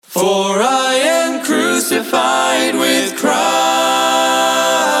For I am crucified with Christ,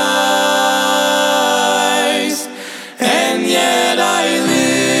 and yet I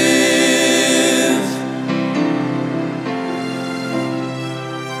live.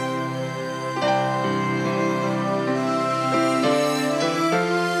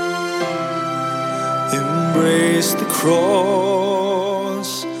 Embrace the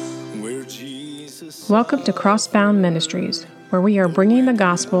cross where Jesus... Welcome to Crossbound Ministries, where we are bringing the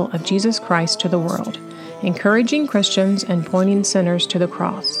gospel of Jesus Christ to the world, encouraging Christians and pointing sinners to the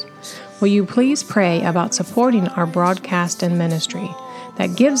cross. Will you please pray about supporting our broadcast and ministry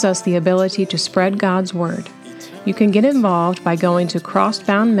that gives us the ability to spread God's word? You can get involved by going to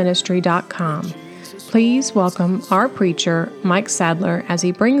crossboundministry.com. Please welcome our preacher, Mike Sadler, as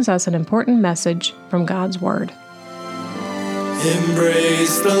he brings us an important message from God's word.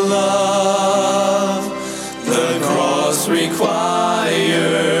 Embrace the love the cross requires.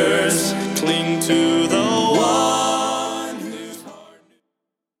 Cling to the one whose heart...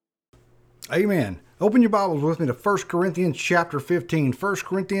 Amen. Open your Bibles with me to 1 Corinthians chapter 15. 1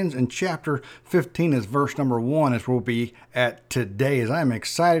 Corinthians and chapter 15 is verse number 1 as we'll be at today. As I am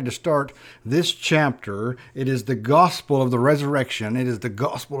excited to start this chapter, it is the gospel of the resurrection. It is the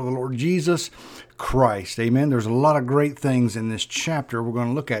gospel of the Lord Jesus Christ. Amen. There's a lot of great things in this chapter we're going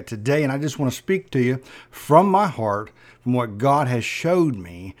to look at today, and I just want to speak to you from my heart, from what God has showed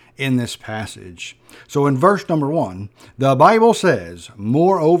me in this passage. So in verse number 1, the Bible says,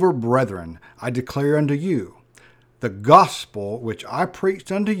 "Moreover, brethren, I declare unto you the gospel which I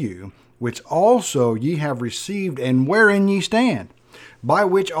preached unto you, which also ye have received, and wherein ye stand, by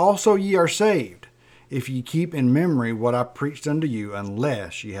which also ye are saved, if ye keep in memory what I preached unto you,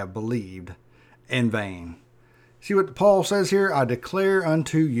 unless ye have believed in vain." See what Paul says here? I declare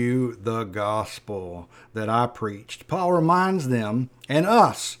unto you the gospel that I preached. Paul reminds them and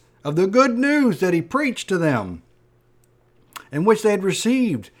us of the good news that he preached to them, in which they had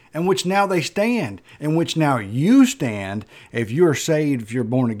received, in which now they stand, in which now you stand if you're saved, if you're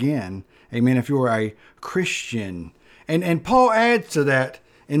born again. Amen. If you're a Christian. And Paul adds to that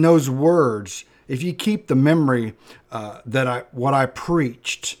in those words, if you keep the memory what I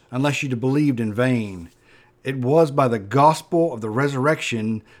preached, unless you believed in vain. It was by the gospel of the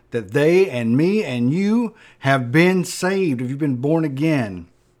resurrection that they and me and you have been saved, if you've been born again.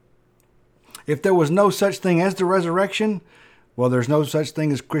 If there was no such thing as the resurrection, well, there's no such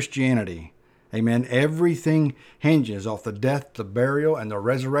thing as Christianity. Amen. Everything hinges off the death, the burial, and the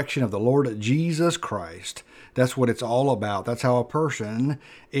resurrection of the Lord Jesus Christ. That's what it's all about. That's how a person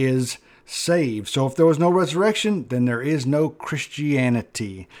is saved. So if there was no resurrection, then there is no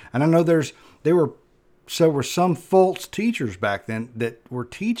Christianity. And I know there were some false teachers back then that were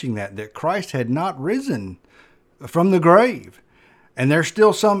teaching that Christ had not risen from the grave. And there's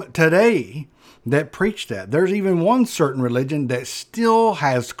still some today that preach that. There's even one certain religion that still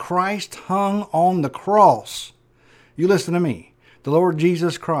has Christ hung on the cross. You listen to me. The Lord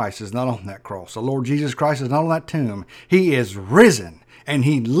Jesus Christ is not on that cross. The Lord Jesus Christ is not on that tomb. He is risen and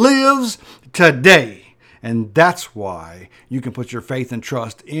he lives today. And that's why you can put your faith and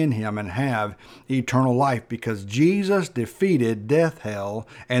trust in him and have eternal life, because Jesus defeated death, hell,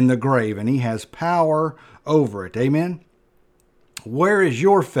 and the grave, and he has power over it. Amen? Where is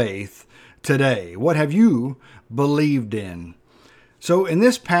your faith today? What have you believed in? So in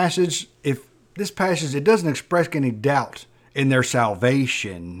this passage, it doesn't express any doubt in their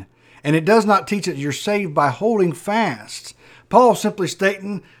salvation, and it does not teach that you're saved by holding fast. Paul simply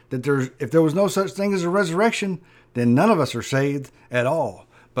stating that if there was no such thing as a resurrection, then none of us are saved at all.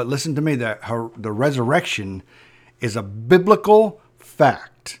 But listen to me, the resurrection is a biblical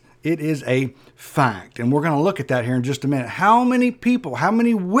fact. It is a fact. And we're going to look at that here in just a minute. How many people, how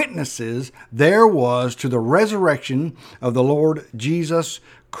many witnesses there was to the resurrection of the Lord Jesus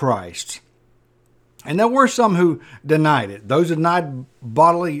Christ? And there were some who denied it. Those who denied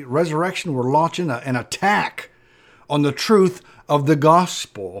bodily resurrection were launching an attack on the truth of the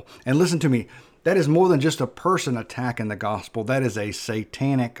gospel. And listen to me, that is more than just a person attacking the gospel. That is a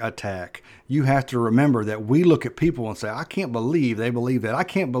satanic attack. You have to remember that we look at people and say, I can't believe they believe that. I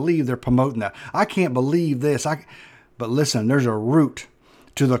can't believe they're promoting that. I can't believe this. But listen, there's a root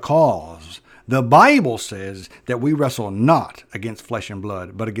to the cause. The Bible says that we wrestle not against flesh and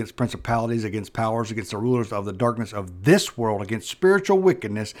blood, but against principalities, against powers, against the rulers of the darkness of this world, against spiritual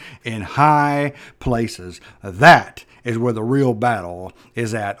wickedness in high places. That is where the real battle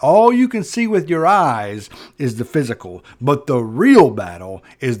is at. All you can see with your eyes is the physical, but the real battle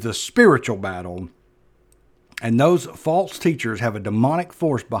is the spiritual battle And those false teachers have a demonic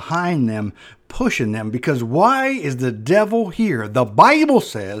force behind them, pushing them. Because why is the devil here? The Bible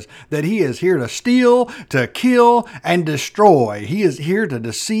says that he is here to steal, to kill, and destroy. He is here to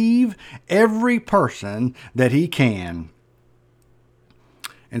deceive every person that he can.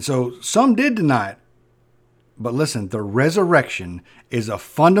 And so some did deny it. But listen, the resurrection is a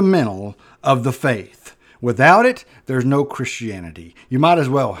fundamental of the faith. Without it, there's no Christianity. You might as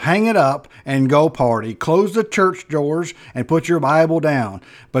well hang it up and go party, close the church doors and put your Bible down.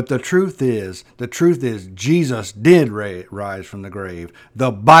 But the truth is Jesus did rise from the grave.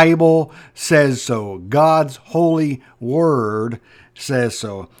 The Bible says so. God's holy word says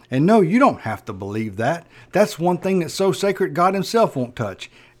so. And no, you don't have to believe that. That's one thing that's so sacred God himself won't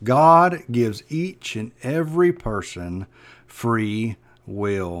touch. God gives each and every person free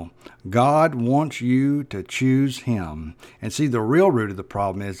will. God wants you to choose him. And see, the real root of the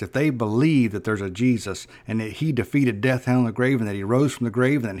problem is if they believe that there's a Jesus and that he defeated death, hell, and the grave, and that he rose from the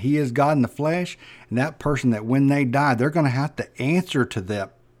grave, and that he is God in the flesh, and that person that when they die, they're going to have to answer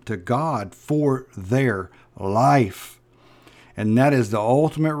to God for their life. And that is the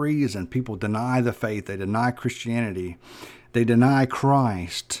ultimate reason people deny the faith. They deny Christianity. They deny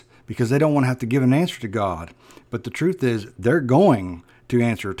Christ because they don't want to have to give an answer to God. But the truth is, they're going to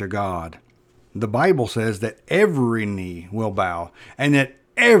answer to God. The Bible says that every knee will bow and that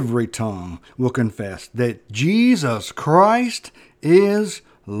every tongue will confess that Jesus Christ is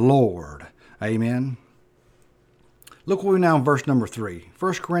Lord. Amen. Look what we now in verse number 3.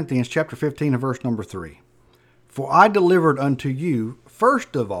 1 Corinthians chapter 15 and verse number 3. For I delivered unto you,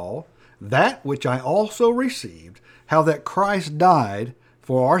 first of all, that which I also received, how that Christ died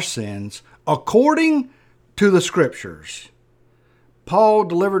for our sins according to the Scriptures. Paul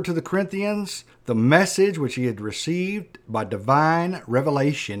delivered to the Corinthians the message which he had received by divine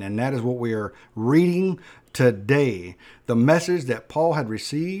revelation, and that is what we are reading today. The message that Paul had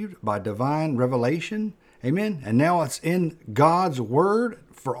received by divine revelation. Amen. And now it's in God's Word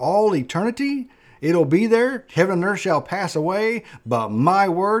for all eternity. It'll be there. Heaven and earth shall pass away, but my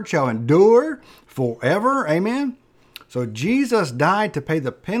word shall endure forever. Amen. So Jesus died to pay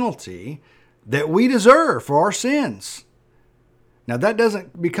the penalty that we deserve for our sins. Now that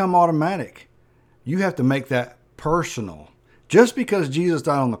doesn't become automatic. You have to make that personal. Just because Jesus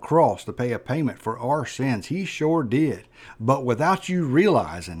died on the cross to pay a payment for our sins, he sure did. But without you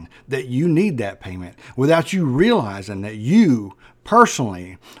realizing that you need that payment, without you realizing that you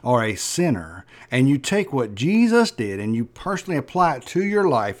personally are a sinner, and you take what Jesus did and you personally apply it to your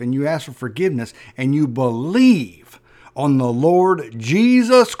life, and you ask for forgiveness, and you believe on the Lord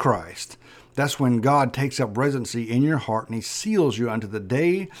Jesus Christ, that's when God takes up residency in your heart and he seals you unto the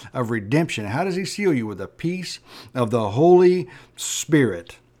day of redemption. How does he seal you? With the peace of the Holy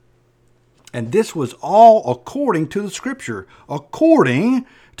Spirit. And this was all according to the Scripture, according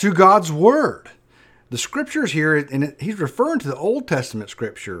to God's Word. The Scriptures here, and he's referring to the Old Testament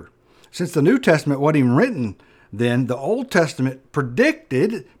Scripture. Since the New Testament wasn't even written then, the Old Testament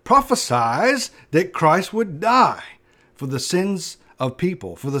prophesies that Christ would die for the sins of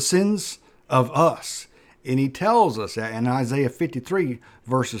people, for the sins of us. And he tells us that in Isaiah 53,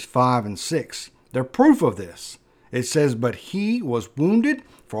 verses 5 and 6. They're proof of this. It says, but he was wounded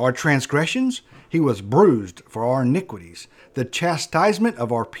for our transgressions. He was bruised for our iniquities. The chastisement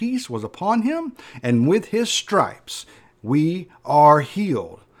of our peace was upon him, and with his stripes we are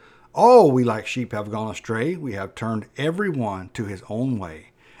healed. All we like sheep have gone astray. We have turned every one to his own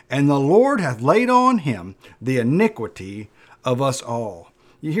way. And the Lord hath laid on him the iniquity of us all.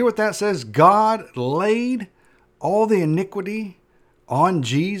 You hear what that says? God laid all the iniquity on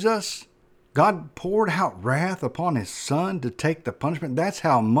Jesus. God poured out wrath upon his Son to take the punishment. That's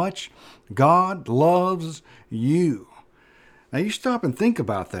how much God loves you. Now you stop and think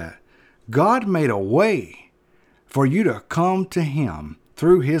about that. God made a way for you to come to him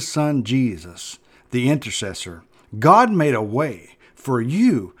through his Son Jesus, the intercessor. God made a way for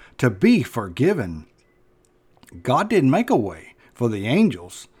you to be forgiven. God didn't make a way for the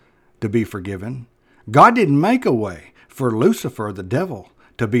angels to be forgiven. God didn't make a way for Lucifer, the devil,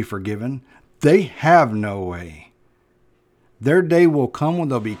 to be forgiven. They have no way. Their day will come when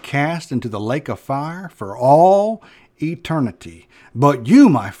they'll be cast into the lake of fire for all eternity. But you,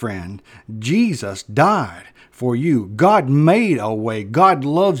 my friend, Jesus died for you. God made a way. God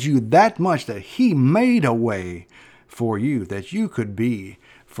loves you that much that he made a way for you that you could be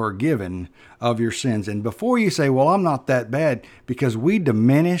forgiven of your sins. And before you say, well, I'm not that bad, because we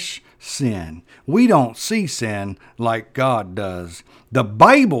diminish sin. We don't see sin like God does. The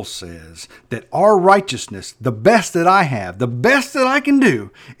Bible says that our righteousness, the best that I have, the best that I can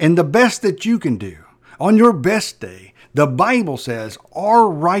do, and the best that you can do, On your best day, the Bible says our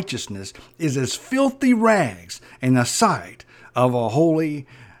righteousness is as filthy rags in the sight of a holy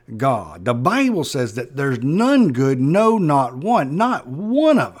God. The Bible says that there's none good, no, not one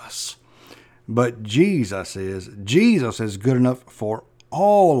of us. But Jesus is good enough for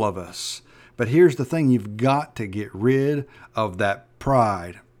all of us. But here's the thing, you've got to get rid of that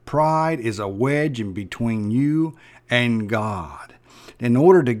pride. Pride is a wedge in between you and God. In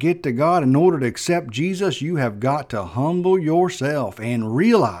order to get to God, in order to accept Jesus, you have got to humble yourself and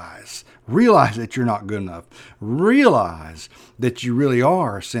realize that you're not good enough. Realize that you really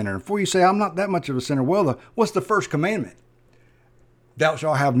are a sinner. Before you say, I'm not that much of a sinner, well, what's the first commandment? Thou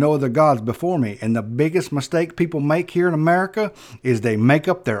shalt have no other gods before me. And the biggest mistake people make here in America is they make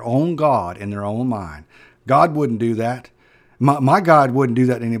up their own God in their own mind. God wouldn't do that. My God wouldn't do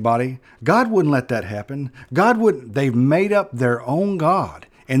that to anybody. God wouldn't let that happen. God wouldn't. They've made up their own God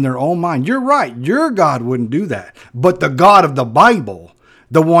in their own mind. You're right. Your God wouldn't do that. But the God of the Bible,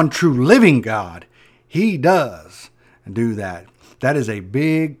 the one true living God, He does do that. That is a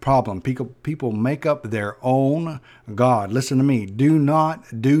big problem. People make up their own God. Listen to me. Do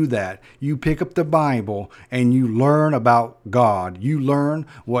not do that. You pick up the Bible and you learn about God. You learn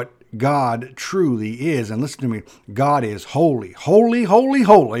what God truly is. And listen to me, God is holy. Holy, holy,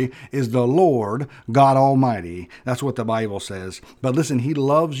 holy is the Lord God Almighty. That's what the Bible says. But listen, He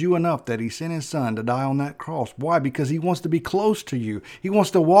loves you enough that He sent His Son to die on that cross. Why? Because He wants to be close to you. He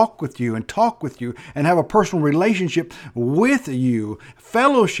wants to walk with you and talk with you and have a personal relationship with you,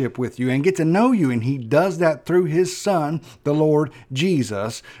 fellowship with you, and get to know you. And He does that through His Son, the Lord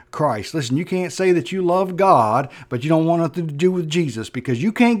Jesus Christ. Listen, you can't say that you love God, but you don't want nothing to do with Jesus, because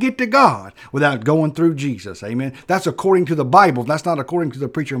you can't get to God without going through Jesus. Amen. That's according to the Bible. That's not according to the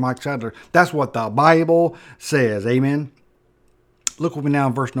preacher Mike Sadler. That's what the Bible says. Amen. Look with me now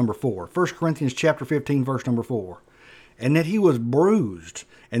in verse number 4. 1 Corinthians chapter 15, verse number 4. And that He was bruised,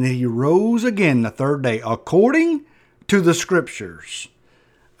 and that He rose again the third day, according to the Scriptures.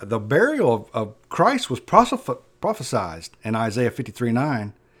 The burial of Christ was prophesied in Isaiah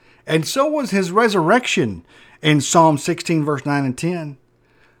 53:9. And so was His resurrection in Psalm 16, verse 9 and 10.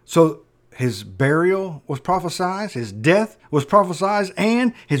 So His burial was prophesied, His death was prophesied,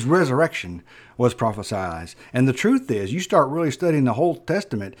 and His resurrection was prophesied. And the truth is, you start really studying the whole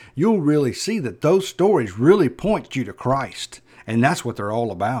Testament, you'll really see that those stories really point you to Christ. And that's what they're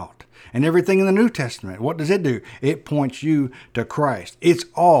all about. And everything in the New Testament, what does it do? It points you to Christ. It's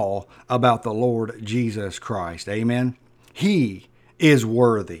all about the Lord Jesus Christ. Amen. He is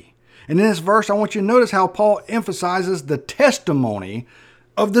worthy. And in this verse, I want you to notice how Paul emphasizes the testimony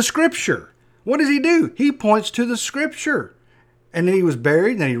of the Scripture. What does he do? He points to the Scripture. And then He was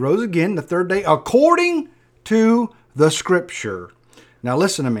buried, and then He rose again the third day according to the Scripture. Now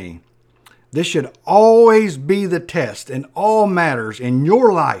listen to me. This should always be the test in all matters in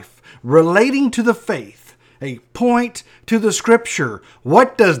your life relating to the faith. A point to the Scripture.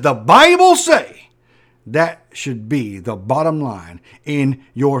 What does the Bible say? That should be the bottom line in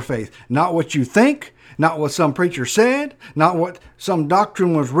your faith. Not what you think, not what some preacher said, not what some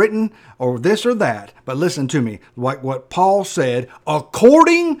doctrine was written, or this or that. But listen to me, like what Paul said,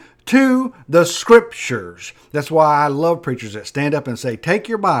 according to the Scriptures. That's why I love preachers that stand up and say, take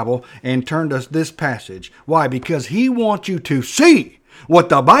your Bible and turn to this passage. Why? Because he wants you to see what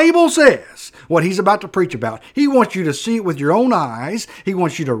the Bible says, what he's about to preach about. He wants you to see it with your own eyes. He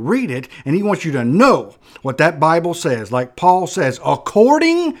wants you to read it, and he wants you to know what that Bible says. Like Paul says,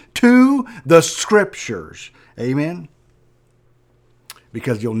 according to the Scriptures. Amen?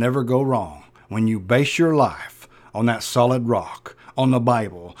 Because you'll never go wrong when you base your life on that solid rock, on the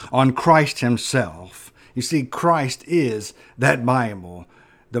Bible, on Christ himself. You see, Christ is that Bible.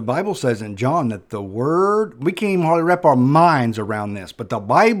 The Bible says in John that the Word, we can't even hardly wrap our minds around this, but the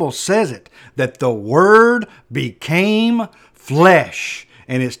Bible says it, that the Word became flesh.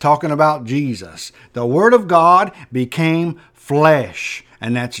 And it's talking about Jesus. The Word of God became flesh.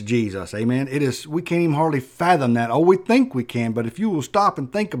 And that's Jesus. Amen. It is, we can't even hardly fathom that. Oh, we think we can, but if you will stop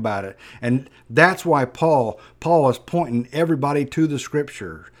and think about it. And that's why Paul is pointing everybody to the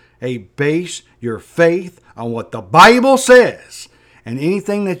Scripture. Hey, base your faith on what the Bible says. And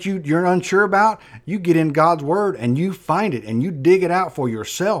anything that you're unsure about, you get in God's Word and you find it and you dig it out for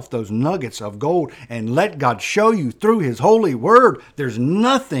yourself, those nuggets of gold, and let God show you through His holy Word. There's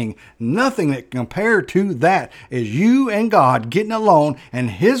nothing that compared to that is you and God getting alone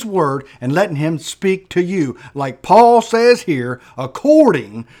and His Word and letting Him speak to you. Like Paul says here,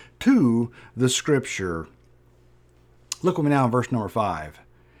 according to the Scripture. Look with me now in verse number 5.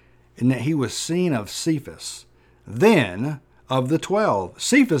 And that he was seen of Cephas, then of the 12,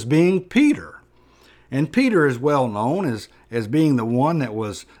 Cephas being Peter. And Peter is well known as being the one that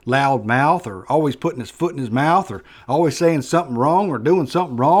was loud mouth, or always putting his foot in his mouth, or always saying something wrong or doing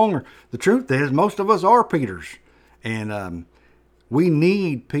something wrong. Or the truth is, most of us are Peters. And we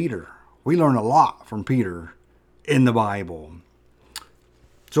need Peter. We learn a lot from Peter in the Bible.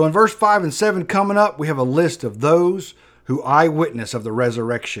 So in verse 5 and 7 coming up, we have a list of those who eyewitness of the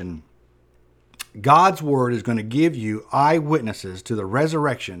resurrection. God's word is going to give you eyewitnesses to the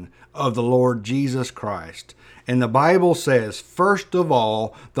resurrection of the Lord Jesus Christ. And the Bible says, first of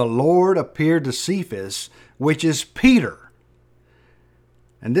all, the Lord appeared to Cephas, which is Peter.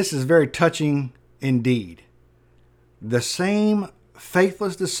 And this is very touching indeed. The same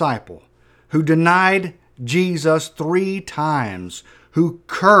faithless disciple who denied Jesus 3 times, who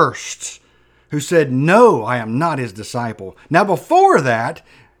cursed, who said, "No, I am not his disciple." Now before that,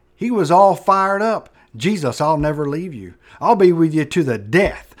 he was all fired up. "Jesus, I'll never leave you. I'll be with you to the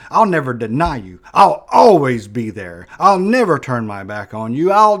death. I'll never deny you. I'll always be there. I'll never turn my back on you.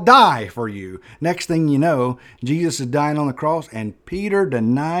 I'll die for you." Next thing you know, Jesus is dying on the cross, and Peter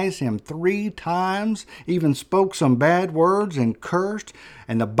denies him 3 times, even spoke some bad words and cursed.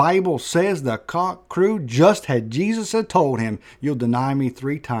 And the Bible says the cock crew just had Jesus had told him, "You'll deny me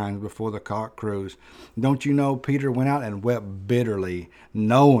 3 times before the cock crews." Don't you know, Peter went out and wept bitterly,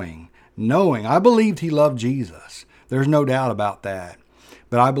 knowing, I believed he loved Jesus. There's no doubt about that.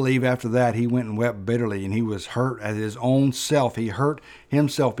 But I believe after that he went and wept bitterly, and he was hurt at his own self. He hurt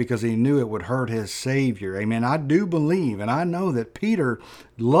himself because he knew it would hurt his Savior. Amen. I do believe, and I know that Peter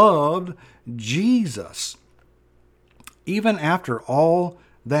loved Jesus. Even after all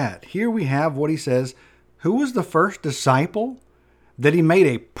that, here we have what he says. Who was the first disciple that he made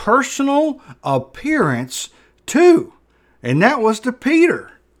a personal appearance to? And that was to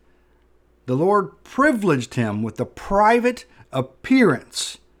Peter. The Lord privileged him with a private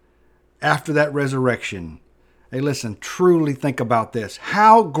appearance after that resurrection. Hey, listen, truly think about this.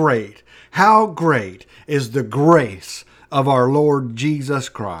 How great is the grace of our Lord Jesus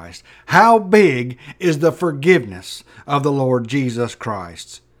Christ? How big is the forgiveness of the Lord Jesus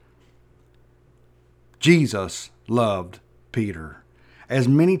Christ? Jesus loved Peter. As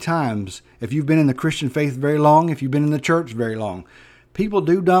many times, if you've been in the Christian faith very long, if you've been in the church very long, people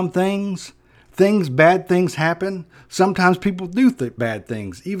do dumb things. Bad things happen. Sometimes people do bad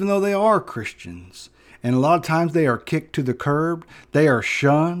things, even though they are Christians. And a lot of times they are kicked to the curb. They are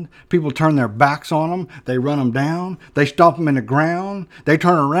shunned. People turn their backs on them. They run them down. They stomp them in the ground. They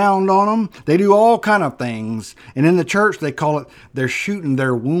turn around on them. They do all kind of things. And in the church, they call it, they're shooting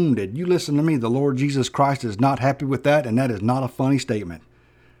their wounded. You listen to me. The Lord Jesus Christ is not happy with that, and that is not a funny statement.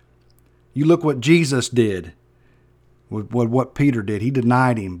 You look what Jesus did. What Peter did. He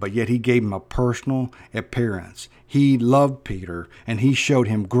denied him, but yet he gave him a personal appearance. He loved Peter, and he showed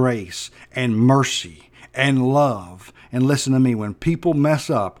him grace and mercy and love. And listen to me, when people mess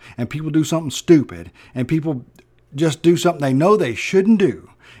up and people do something stupid and people just do something they know they shouldn't do,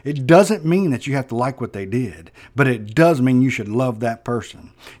 it doesn't mean that you have to like what they did, but it does mean you should love that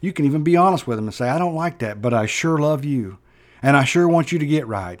person. You can even be honest with them and say, "I don't like that, but I sure love you. And I sure want you to get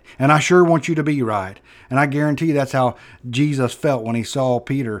right. And I sure want you to be right." And I guarantee that's how Jesus felt when he saw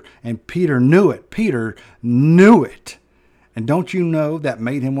Peter. And Peter knew it. Peter knew it. And don't you know that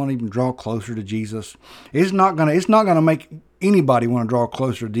made him want to even draw closer to Jesus? It's not gonna make anybody want to draw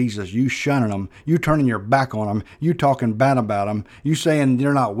closer to Jesus. You shunning them, you turning your back on them, you talking bad about them, you saying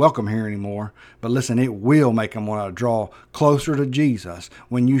they're not welcome here anymore. But listen, it will make them want to draw closer to Jesus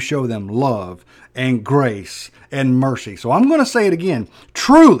when you show them love and grace and mercy. So I'm going to say it again.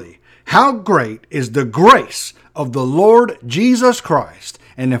 Truly, how great is the grace of the Lord Jesus Christ.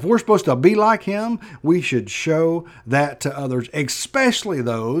 And if we're supposed to be like him, we should show that to others, especially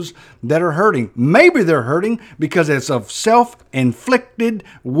those that are hurting. Maybe they're hurting because it's of self-inflicted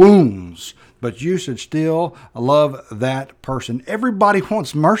wounds, but you should still love that person. Everybody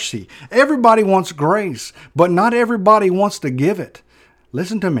wants mercy. Everybody wants grace, but not everybody wants to give it.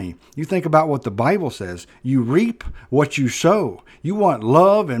 Listen to me. You think about what the Bible says. You reap what you sow. You want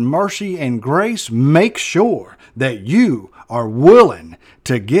love and mercy and grace. Make sure that you are willing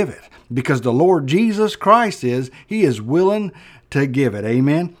to give it, because the Lord Jesus Christ he is willing to give it.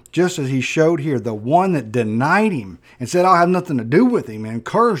 Amen. Just as he showed here, the one that denied him and said, "I'll have nothing to do with him," and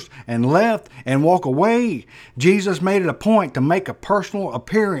cursed and left and walk away. Jesus made it a point to make a personal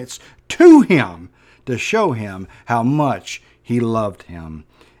appearance to him to show him how much he loved him.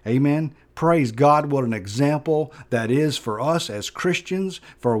 Amen. Praise God, what an example that is for us as Christians,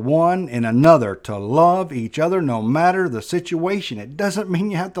 for one and another to love each other no matter the situation. It doesn't mean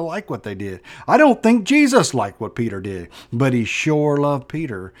you have to like what they did. I don't think Jesus liked what Peter did, but he sure loved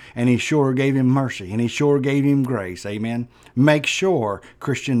Peter, and he sure gave him mercy, and he sure gave him grace. Amen. Make sure,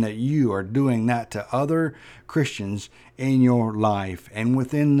 Christian, that you are doing that to other Christians in your life and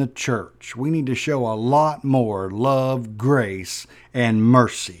within the church. We need to show a lot more love, grace, and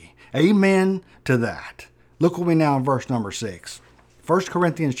mercy. Amen to that. Look with me now in verse number 6. 1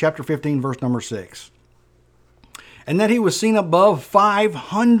 Corinthians chapter 15, verse number 6. And that he was seen above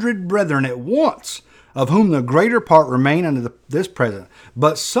 500 brethren at once, of whom the greater part remain unto this present.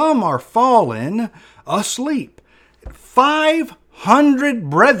 But some are fallen asleep. 500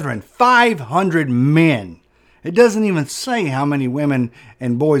 brethren, 500 men. It doesn't even say how many women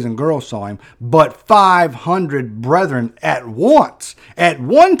and boys and girls saw him, but 500 brethren at once, at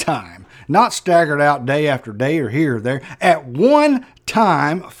one time, not staggered out day after day or here or there. At one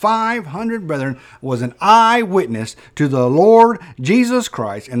time, 500 brethren was an eyewitness to the Lord Jesus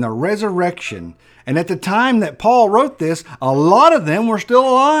Christ and the resurrection. And at the time that Paul wrote this, a lot of them were still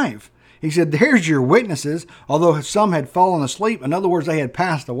alive. He said, there's your witnesses, although some had fallen asleep. In other words, they had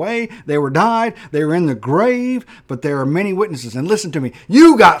passed away. They were died. They were in the grave. But there are many witnesses. And listen to me.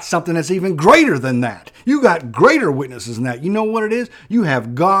 You got something that's even greater than that. You got greater witnesses than that. You know what it is? You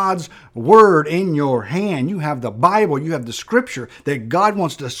have God's word in your hand. You have the Bible. You have the scripture that God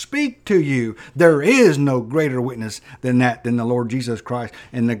wants to speak to you. There is no greater witness than that, than the Lord Jesus Christ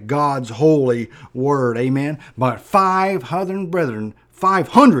and the God's holy word. Amen. But 500 brethren,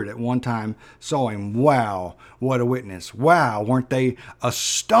 500 at one time saw him. Wow, what a witness. Wow, weren't they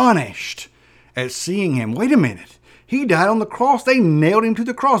astonished at seeing him? Wait a minute. He died on the cross. They nailed him to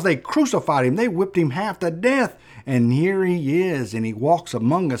the cross. They crucified him. They whipped him half to death. And here he is, and he walks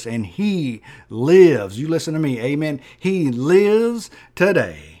among us, and he lives. You listen to me, amen. He lives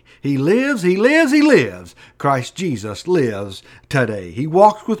today. He lives, he lives, he lives. Christ Jesus lives today. He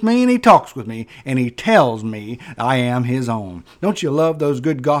walks with me and he talks with me and he tells me I am his own. Don't you love those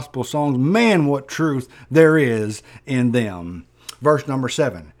good gospel songs? Man, what truth there is in them. Verse number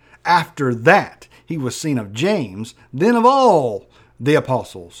 7. After that, he was seen of James, then of all the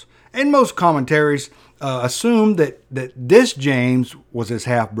apostles. And most commentaries assume that this James was his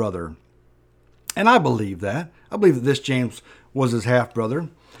half-brother. And I believe that. I believe that this James was his half-brother.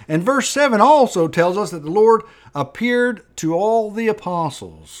 And verse 7 also tells us that the Lord appeared to all the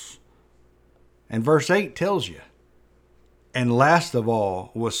apostles. And verse 8 tells you, and last of all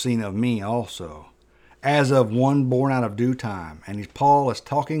was seen of me also, as of one born out of due time. And Paul is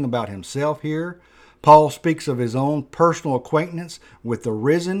talking about himself here. Paul speaks of his own personal acquaintance with the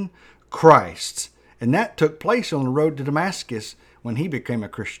risen Christ. And that took place on the road to Damascus when he became a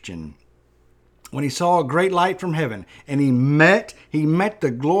Christian. When he saw a great light from heaven, and he met the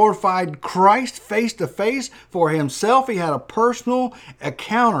glorified Christ face to face. For himself, he had a personal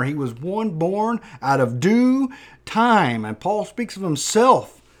encounter. He was one born out of due time. And Paul speaks of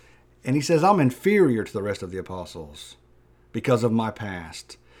himself, and he says, I'm inferior to the rest of the apostles because of my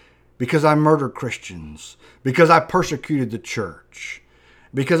past, because I murdered Christians, because I persecuted the church,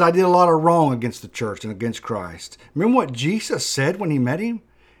 because I did a lot of wrong against the church and against Christ. Remember what Jesus said when he met him?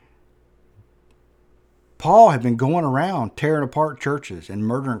 Paul had been going around tearing apart churches and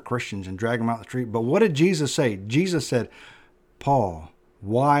murdering Christians and dragging them out the street. But what did Jesus say? Jesus said, Paul,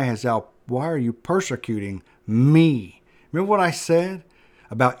 why are you persecuting me? Remember what I said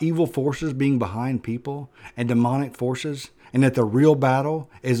about evil forces being behind people and demonic forces, and that the real battle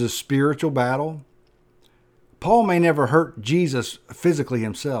is a spiritual battle? Paul may never hurt Jesus physically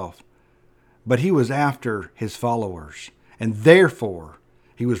himself, but he was after his followers, and therefore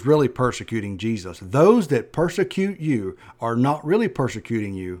he was really persecuting Jesus. Those that persecute you are not really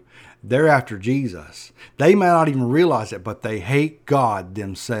persecuting you. They're after Jesus. They may not even realize it, but they hate God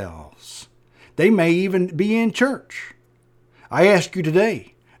themselves. They may even be in church. I ask you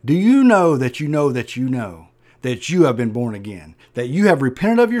today, do you know that you know that you know that you have been born again? That you have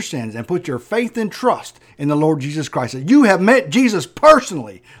repented of your sins and put your faith and trust in the Lord Jesus Christ? That you have met Jesus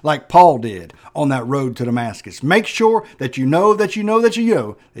personally like Paul did on that road to Damascus? Make sure that you know that you know that you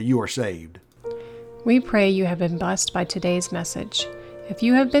know that you are saved. We pray you have been blessed by today's message. If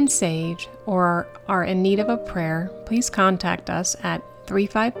you have been saved or are in need of a prayer, please contact us at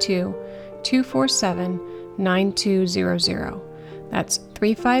 352-247-9200. That's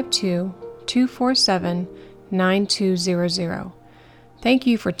 352-247-9200. Thank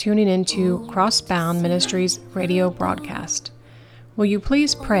you for tuning into Crossbound Ministries radio broadcast. Will you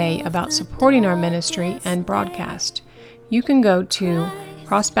please pray about supporting our ministry and broadcast? You can go to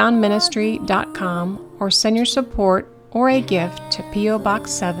crossboundministry.com or send your support or a gift to P.O. Box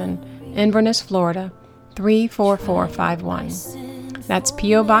 7, Inverness, Florida, 34451. That's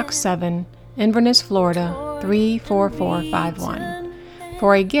P.O. Box 7, Inverness, Florida, 34451.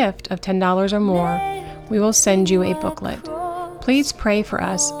 For a gift of $10 or more, we will send you a booklet. Please pray for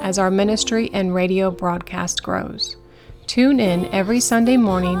us as our ministry and radio broadcast grows. Tune in every Sunday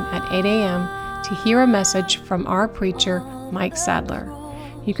morning at 8 a.m. to hear a message from our preacher, Mike Sadler.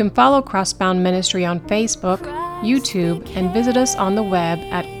 You can follow Crossbound Ministry on Facebook, YouTube, and visit us on the web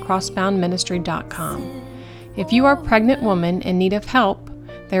at crossboundministry.com. If you are a pregnant woman in need of help,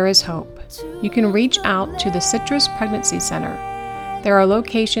 there is hope. You can reach out to the Citrus Pregnancy Center. There are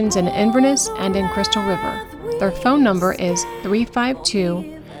locations in Inverness and in Crystal River. Their phone number is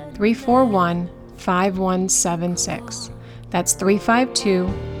 352-341-5176. That's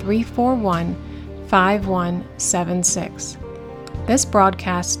 352-341-5176. This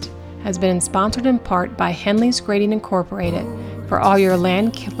broadcast has been sponsored in part by Henley's Grading Incorporated for all your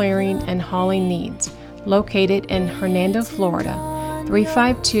land clearing and hauling needs, located in Hernando, Florida,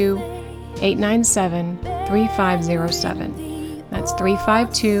 352-897-3507. That's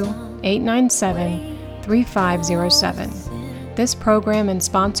 352-897-3507. This program is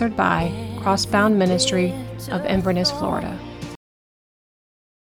sponsored by Crossbound Ministry of Inverness, Florida.